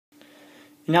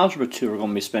In Algebra 2, we're going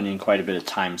to be spending quite a bit of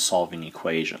time solving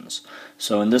equations.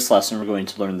 So in this lesson, we're going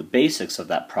to learn the basics of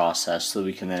that process so that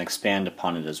we can then expand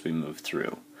upon it as we move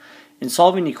through. In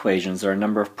solving equations, there are a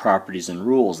number of properties and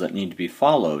rules that need to be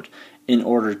followed in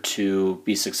order to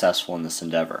be successful in this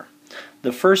endeavor.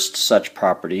 The first such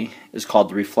property is called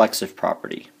the reflexive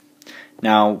property.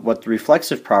 Now, what the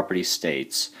reflexive property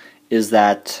states is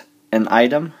that an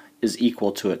item is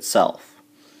equal to itself.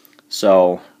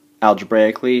 So,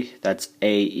 algebraically, that's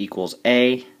A equals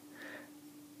A,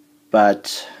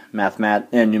 but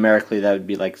numerically that would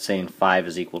be like saying 5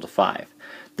 is equal to 5.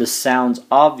 This sounds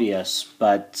obvious,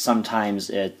 but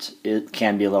sometimes it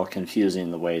can be a little confusing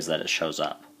in the ways that it shows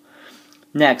up.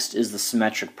 Next is the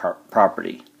symmetric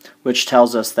property, which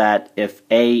tells us that if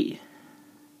A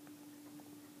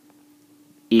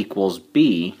equals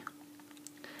B,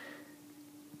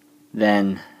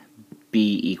 then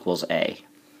B equals A.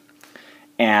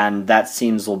 And that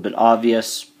seems a little bit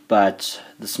obvious, but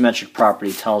the symmetric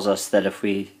property tells us that if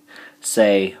we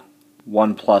say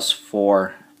 1 plus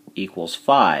 4 equals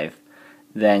 5,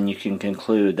 then you can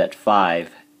conclude that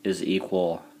 5 is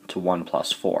equal to 1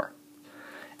 plus 4.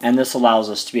 And this allows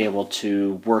us to be able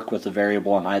to work with a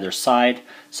variable on either side,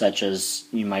 such as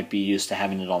you might be used to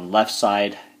having it on the left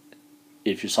side.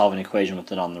 If you solve an equation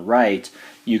with it on the right,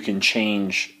 you can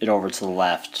change it over to the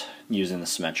left using the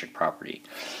symmetric property.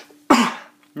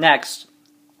 Next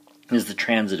is the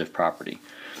transitive property.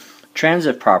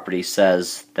 Transitive property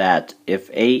says that if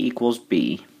A equals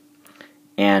B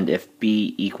and if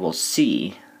B equals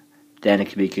C, then it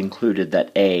can be concluded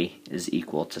that A is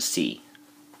equal to C.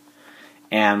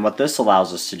 And what this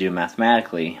allows us to do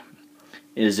mathematically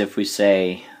is if we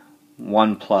say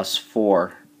 1 plus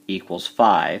 4 equals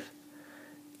 5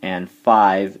 and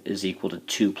 5 is equal to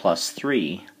 2 plus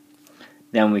 3,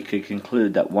 then we could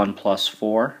conclude that 1 plus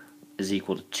 4 is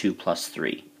equal to 2 plus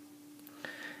 3,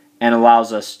 and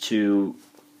allows us to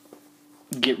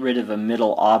get rid of a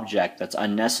middle object that's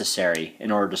unnecessary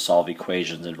in order to solve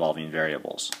equations involving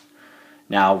variables.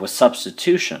 Now, with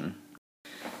substitution,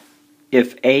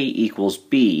 if A equals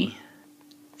B,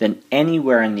 then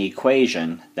anywhere in the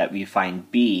equation that we find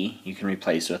B, you can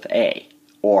replace with A.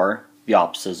 Or the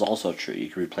opposite is also true. You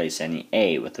can replace any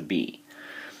A with a B.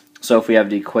 So if we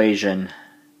have the equation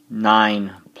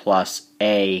 9 plus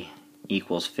A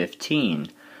equals 15,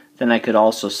 then I could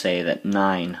also say that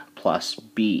 9 plus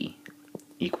B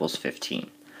equals 15,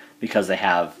 because they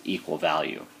have equal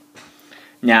value.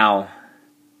 Now,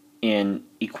 in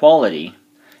equality,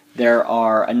 there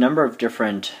are a number of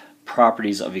different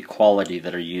properties of equality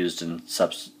that are used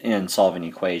in solving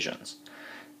equations.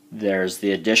 There's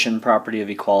the addition property of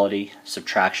equality,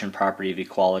 subtraction property of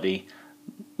equality,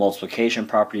 multiplication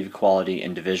property of equality,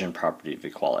 and division property of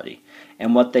equality.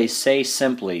 And what they say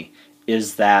simply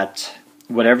is that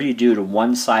whatever you do to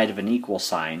one side of an equal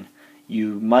sign,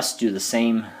 you must do the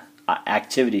same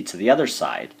activity to the other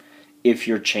side if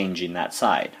you're changing that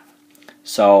side.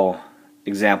 So,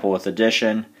 example with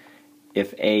addition,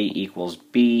 if A equals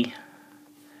B,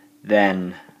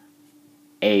 then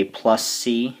A plus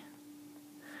C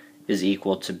is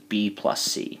equal to B plus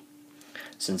C.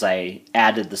 Since I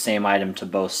added the same item to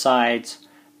both sides,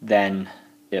 then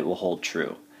it will hold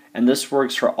true. And this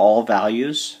works for all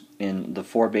values in the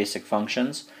 4 basic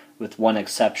functions, with one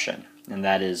exception, and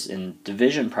that is in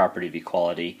division property of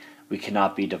equality, we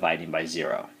cannot be dividing by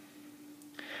 0.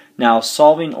 Now,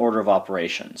 solving order of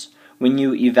operations. When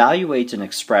you evaluate an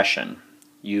expression,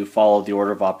 you follow the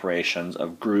order of operations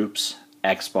of groups,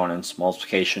 exponents,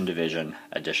 multiplication, division,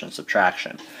 addition,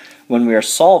 subtraction. When we are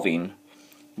solving,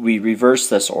 we reverse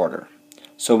this order.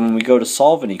 So when we go to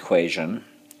solve an equation,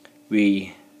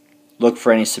 we look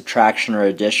for any subtraction or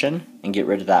addition and get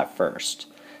rid of that first.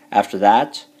 After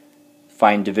that,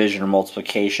 find division or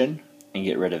multiplication and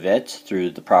get rid of it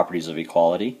through the properties of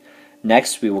equality.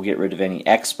 Next, we will get rid of any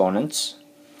exponents.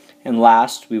 And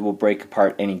last, we will break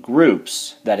apart any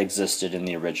groups that existed in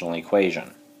the original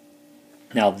equation.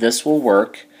 Now, this will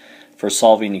work for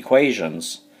solving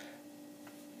equations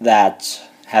that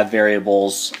have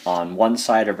variables on one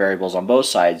side or variables on both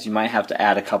sides. You might have to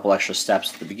add a couple extra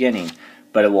steps at the beginning,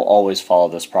 but it will always follow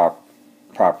this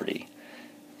property.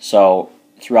 So,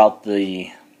 throughout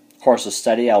the course of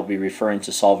study, I'll be referring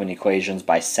to solving equations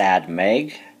by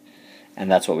SAD-MEG,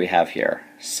 and that's what we have here.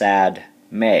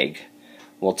 SAD-MEG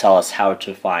will tell us how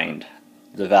to find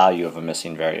the value of a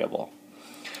missing variable.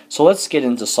 So let's get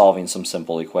into solving some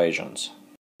simple equations.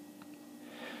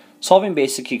 Solving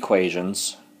basic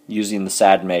equations using the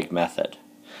SAD-MEG method.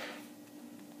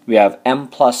 We have m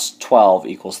plus 12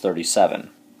 equals 37.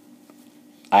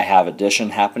 I have addition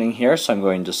happening here, so I'm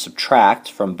going to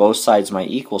subtract from both sides of my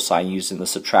equal sign using the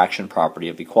subtraction property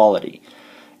of equality.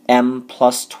 M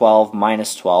plus 12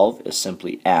 minus 12 is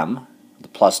simply M. The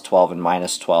plus 12 and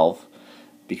minus 12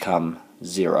 become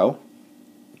 0.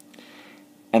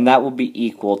 And that will be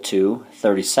equal to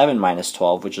 37 minus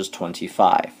 12, which is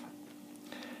 25.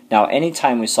 Now,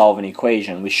 anytime we solve an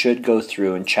equation, we should go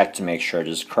through and check to make sure it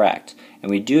is correct. And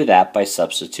we do that by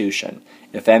substitution.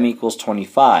 If m equals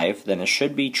 25, then it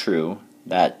should be true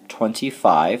that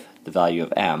 25, the value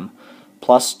of m,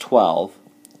 plus 12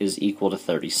 is equal to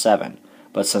 37.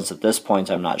 But since at this point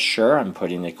I'm not sure, I'm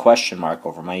putting a question mark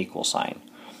over my equal sign.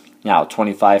 Now,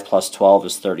 25 plus 12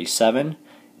 is 37,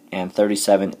 and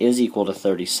 37 is equal to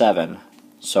 37,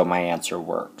 so my answer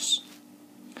works.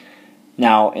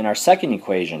 Now, in our second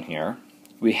equation here,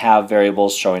 we have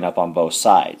variables showing up on both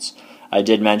sides. I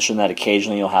did mention that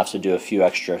occasionally you'll have to do a few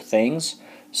extra things.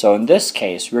 So in this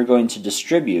case, we're going to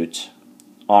distribute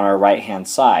on our right-hand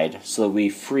side so that we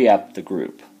free up the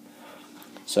group.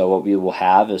 So what we will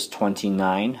have is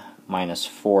 29 minus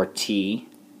 4t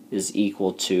is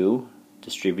equal to,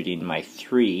 distributing my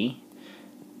 3t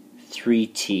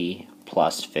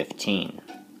plus 15.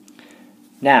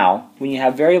 Now, when you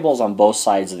have variables on both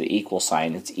sides of the equal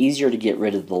sign, it's easier to get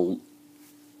rid of the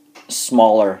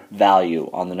smaller value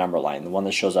on the number line, the one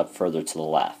that shows up further to the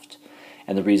left.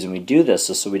 And the reason we do this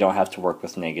is so we don't have to work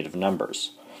with negative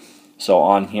numbers. So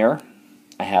on here,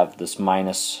 I have this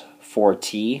minus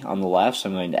 4t on the left, so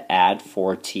I'm going to add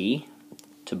 4t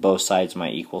to both sides of my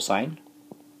equal sign.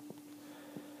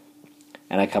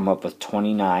 And I come up with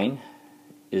 29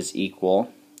 is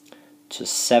equal to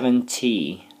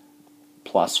 7t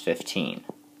plus 15.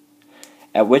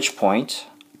 At which point,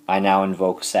 I now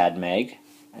invoke SADMEG.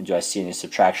 And do I see any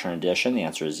subtraction or addition? The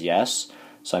answer is yes.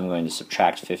 So I'm going to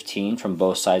subtract 15 from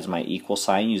both sides of my equal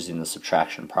sign using the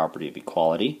subtraction property of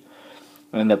equality.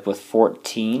 I end up with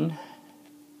 14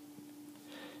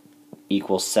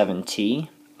 equals 7t.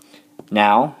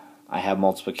 Now I have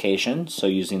multiplication, so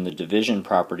using the division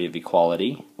property of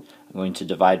equality, I'm going to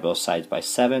divide both sides by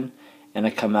 7, and I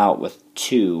come out with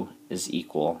 2 is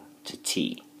equal to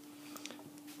t.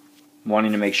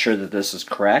 Wanting to make sure that this is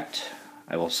correct,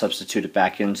 I will substitute it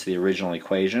back into the original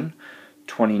equation.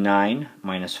 29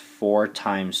 minus 4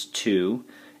 times 2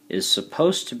 is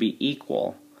supposed to be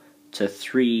equal to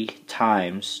 3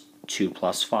 times 2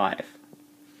 plus 5.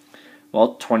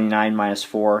 Well, 29 minus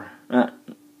 4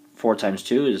 times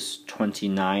 2 is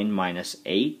 29 minus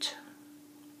 8.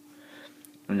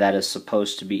 And that is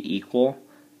supposed to be equal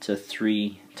to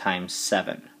 3 times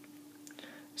 7.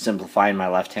 Simplifying my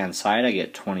left-hand side, I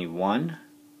get 21.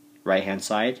 Right-hand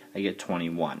side, I get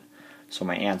 21. So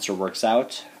my answer works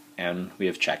out, and we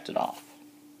have checked it off.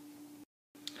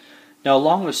 Now,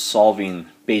 along with solving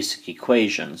basic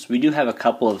equations, we do have a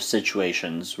couple of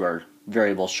situations where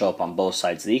variables show up on both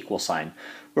sides of the equal sign,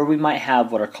 where we might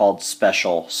have what are called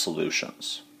special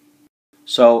solutions.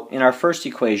 So in our first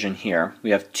equation here, we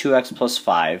have 2x plus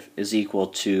 5 is equal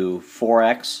to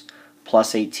 4x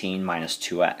plus 18 minus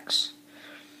 2x.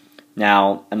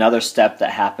 Now, another step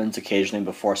that happens occasionally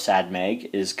before SADMEG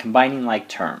is combining like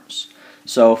terms.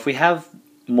 So if we have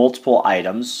multiple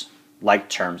items, like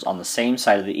terms, on the same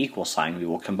side of the equal sign, we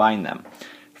will combine them.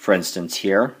 For instance,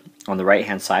 here, on the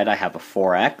right-hand side, I have a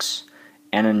 4x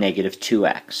and a negative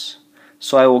 2x.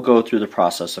 So I will go through the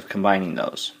process of combining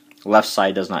those. The left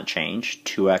side does not change.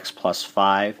 2x plus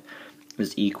 5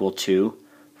 is equal to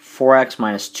 4x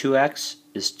minus 2x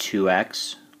is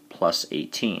 2x plus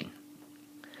 18.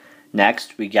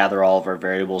 Next, we gather all of our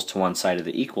variables to one side of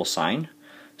the equal sign.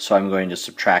 So I'm going to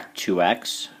subtract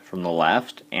 2x from the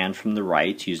left and from the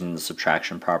right using the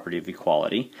subtraction property of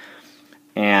equality.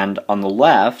 And on the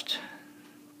left,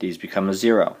 these become a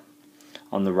 0.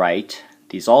 On the right,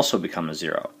 these also become a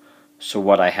 0. So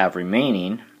what I have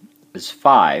remaining is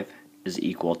 5 is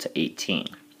equal to 18.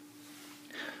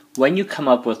 When you come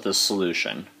up with a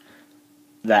solution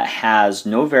that has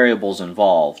no variables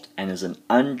involved and is an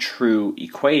untrue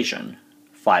equation,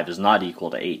 5 is not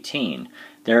equal to 18,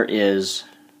 there is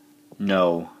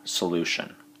no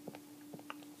solution.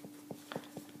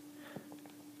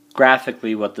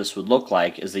 Graphically, what this would look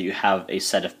like is that you have a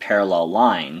set of parallel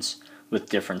lines with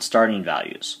different starting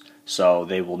values, so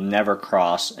they will never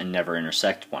cross and never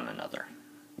intersect one another.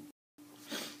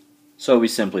 So we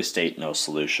simply state no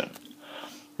solution.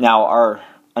 Now,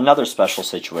 another special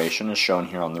situation is shown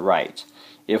here on the right.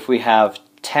 If we have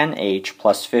 10h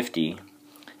plus 50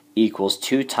 equals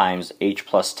 2 times h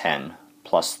plus 10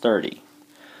 plus 30.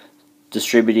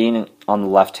 Distributing on the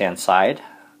left-hand side,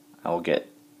 I will get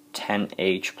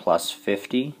 10h plus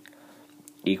 50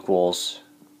 equals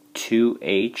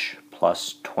 2h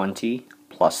plus 20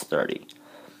 plus 30.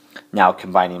 Now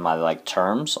combining my like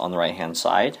terms on the right hand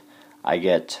side, I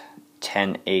get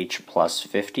 10h plus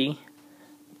 50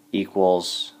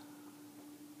 equals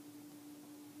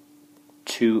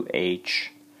 2h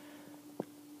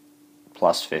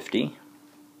plus 50.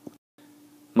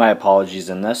 My apologies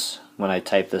in this. When I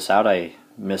typed this out, I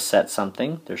misset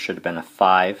something. There should have been a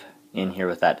 5 in here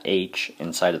with that h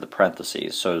inside of the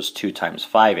parentheses, so it's 2 times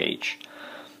 5h,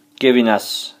 giving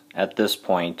us at this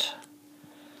point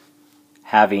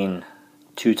having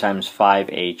 2 times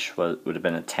 5h would have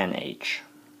been a 10h.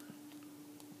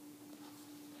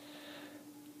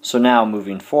 So now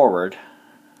moving forward,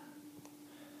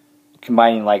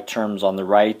 combining like terms on the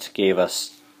right gave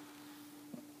us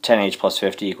 10h plus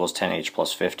 50 equals 10h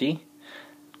plus 50.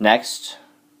 Next,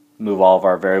 move all of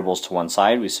our variables to one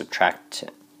side. We subtract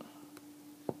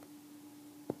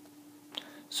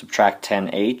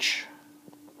 10h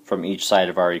from each side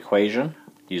of our equation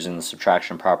using the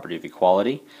subtraction property of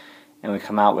equality, and we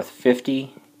come out with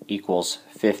 50 equals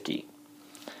 50.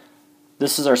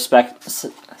 This is our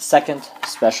second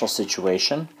special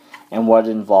situation, and what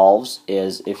it involves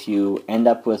is if you end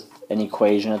up with an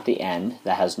equation at the end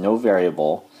that has no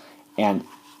variable and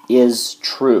is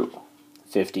true,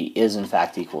 50 is in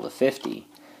fact equal to 50,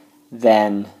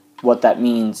 then what that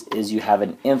means is you have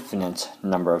an infinite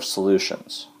number of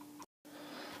solutions.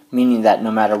 Meaning that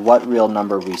no matter what real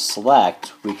number we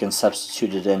select, we can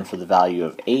substitute it in for the value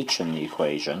of h in the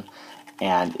equation,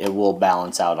 and it will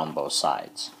balance out on both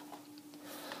sides.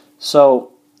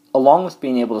 So, along with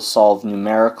being able to solve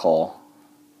numerical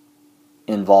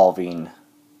involving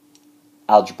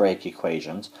algebraic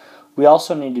equations, we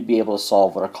also need to be able to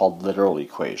solve what are called literal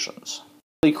equations.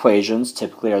 Equations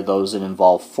typically are those that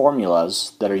involve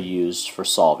formulas that are used for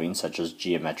solving, such as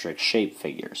geometric shape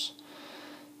figures.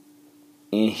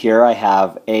 In here I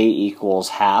have a equals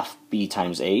half b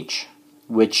times h,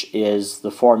 which is the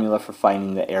formula for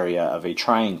finding the area of a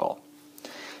triangle.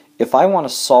 If I want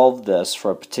to solve this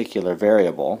for a particular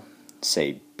variable,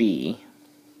 say b,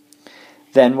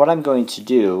 then what I'm going to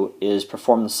do is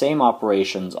perform the same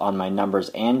operations on my numbers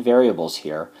and variables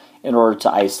here in order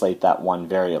to isolate that one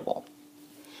variable.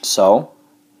 So,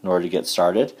 in order to get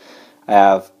started, I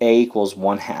have a equals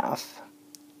 1/2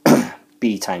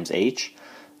 b times h.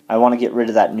 I want to get rid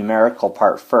of that numerical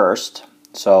part first,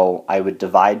 so I would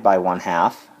divide by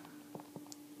 1/2.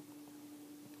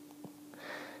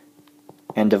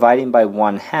 And dividing by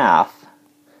 1/2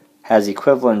 has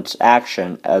equivalent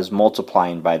action as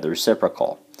multiplying by the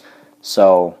reciprocal.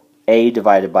 So a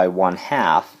divided by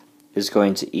 1/2 is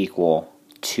going to equal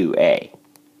 2a.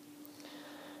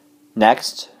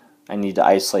 Next, I need to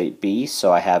isolate b,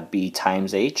 so I have b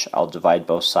times h. I'll divide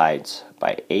both sides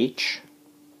by h.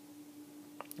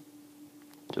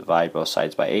 Divide both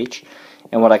sides by h.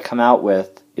 And what I come out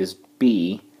with is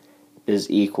b is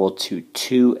equal to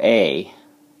 2a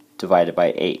divided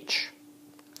by h.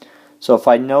 So if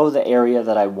I know the area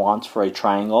that I want for a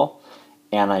triangle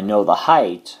and I know the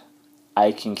height,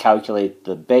 I can calculate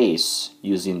the base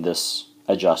using this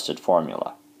adjusted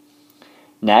formula.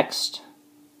 Next,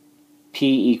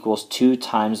 P equals 2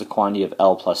 times the quantity of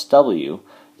L plus W.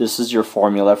 This is your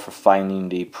formula for finding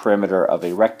the perimeter of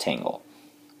a rectangle.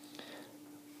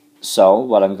 So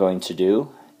what I'm going to do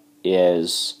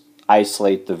is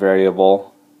isolate the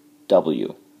variable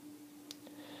W.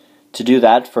 To do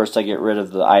that, first I get rid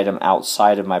of the item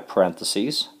outside of my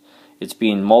parentheses. It's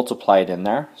being multiplied in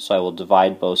there, so I will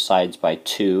divide both sides by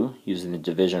 2 using the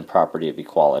division property of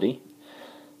equality.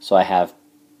 So I have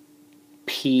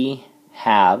P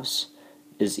halves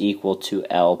is equal to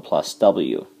L plus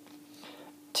W.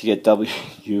 To get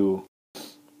W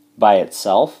by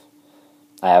itself,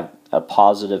 I have a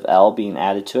positive L being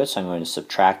added to it, so I'm going to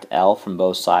subtract L from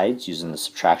both sides using the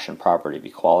subtraction property of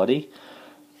equality.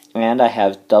 And I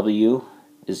have W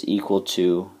is equal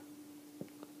to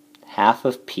half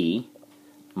of P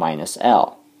minus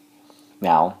L.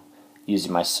 Now,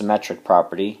 using my symmetric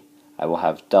property, I will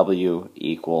have W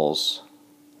equals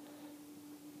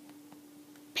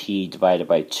P divided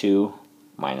by 2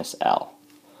 minus L.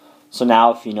 So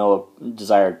now if you know a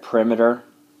desired perimeter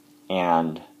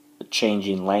and a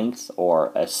changing length,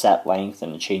 or a set length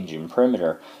and a changing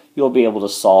perimeter, you'll be able to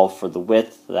solve for the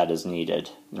width that is needed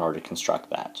in order to construct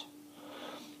that.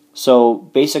 So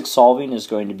basic solving is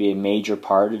going to be a major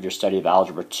part of your study of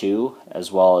Algebra 2,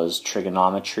 as well as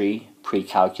trigonometry,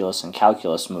 pre-calculus, and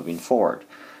calculus moving forward.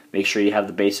 Make sure you have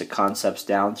the basic concepts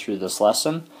down through this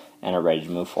lesson and are ready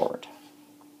to move forward.